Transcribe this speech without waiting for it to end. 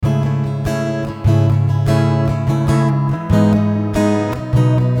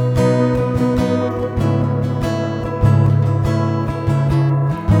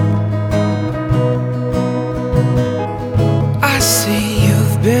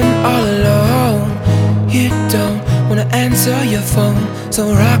answer your phone. So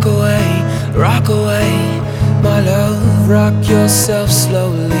rock away, my love. Rock yourself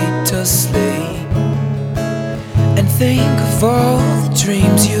slowly to sleep, and think of all the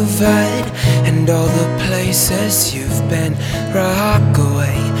dreams you've had and all the places you've been. Rock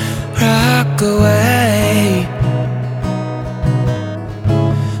away, rock away.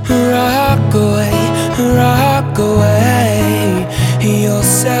 Rock away, rock away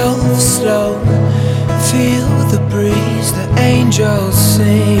yourself slow. Feel the breeze, the angels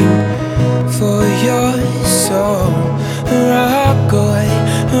sing for your soul. Rock away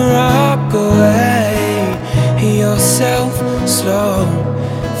yourself slow.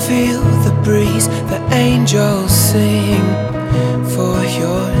 Feel the breeze, the angels sing for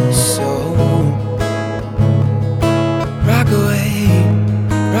your soul. Rock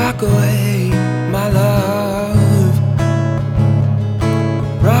away, my love.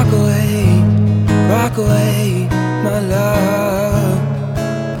 Rock away, my love.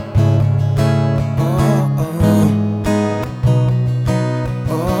 Oh, oh,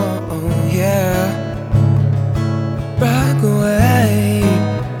 oh, oh, yeah. Rock away.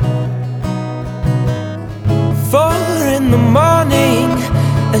 4 in the morning,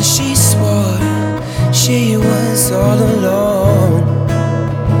 and she swore she was all alone,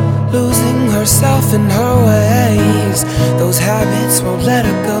 losing herself in her ways. Those habits won't let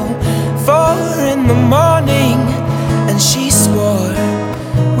her go. 4 in the morning, and she swore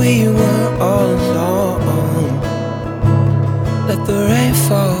we were all alone. Let the rain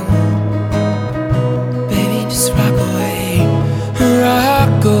fall, baby, just rock away.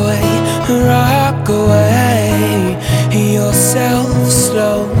 Rock away, rock away yourself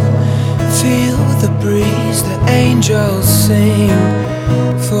slow. Feel the breeze, the angels sing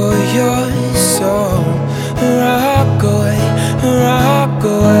for your soul. Rock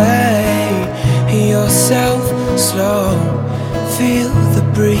away yourself slow. Feel the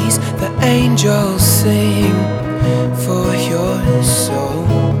breeze, the angels sing for your soul.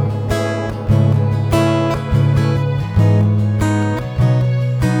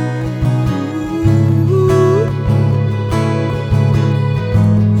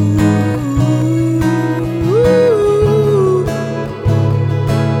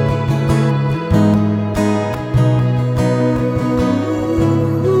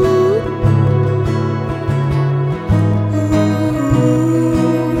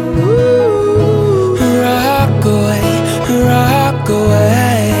 Rock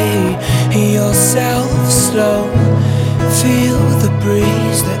away yourself slow. Feel the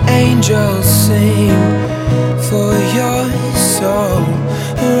breeze, the angels sing for your soul.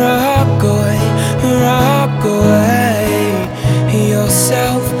 Rock away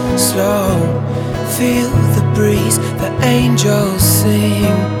yourself slow. Feel the breeze, the angels sing.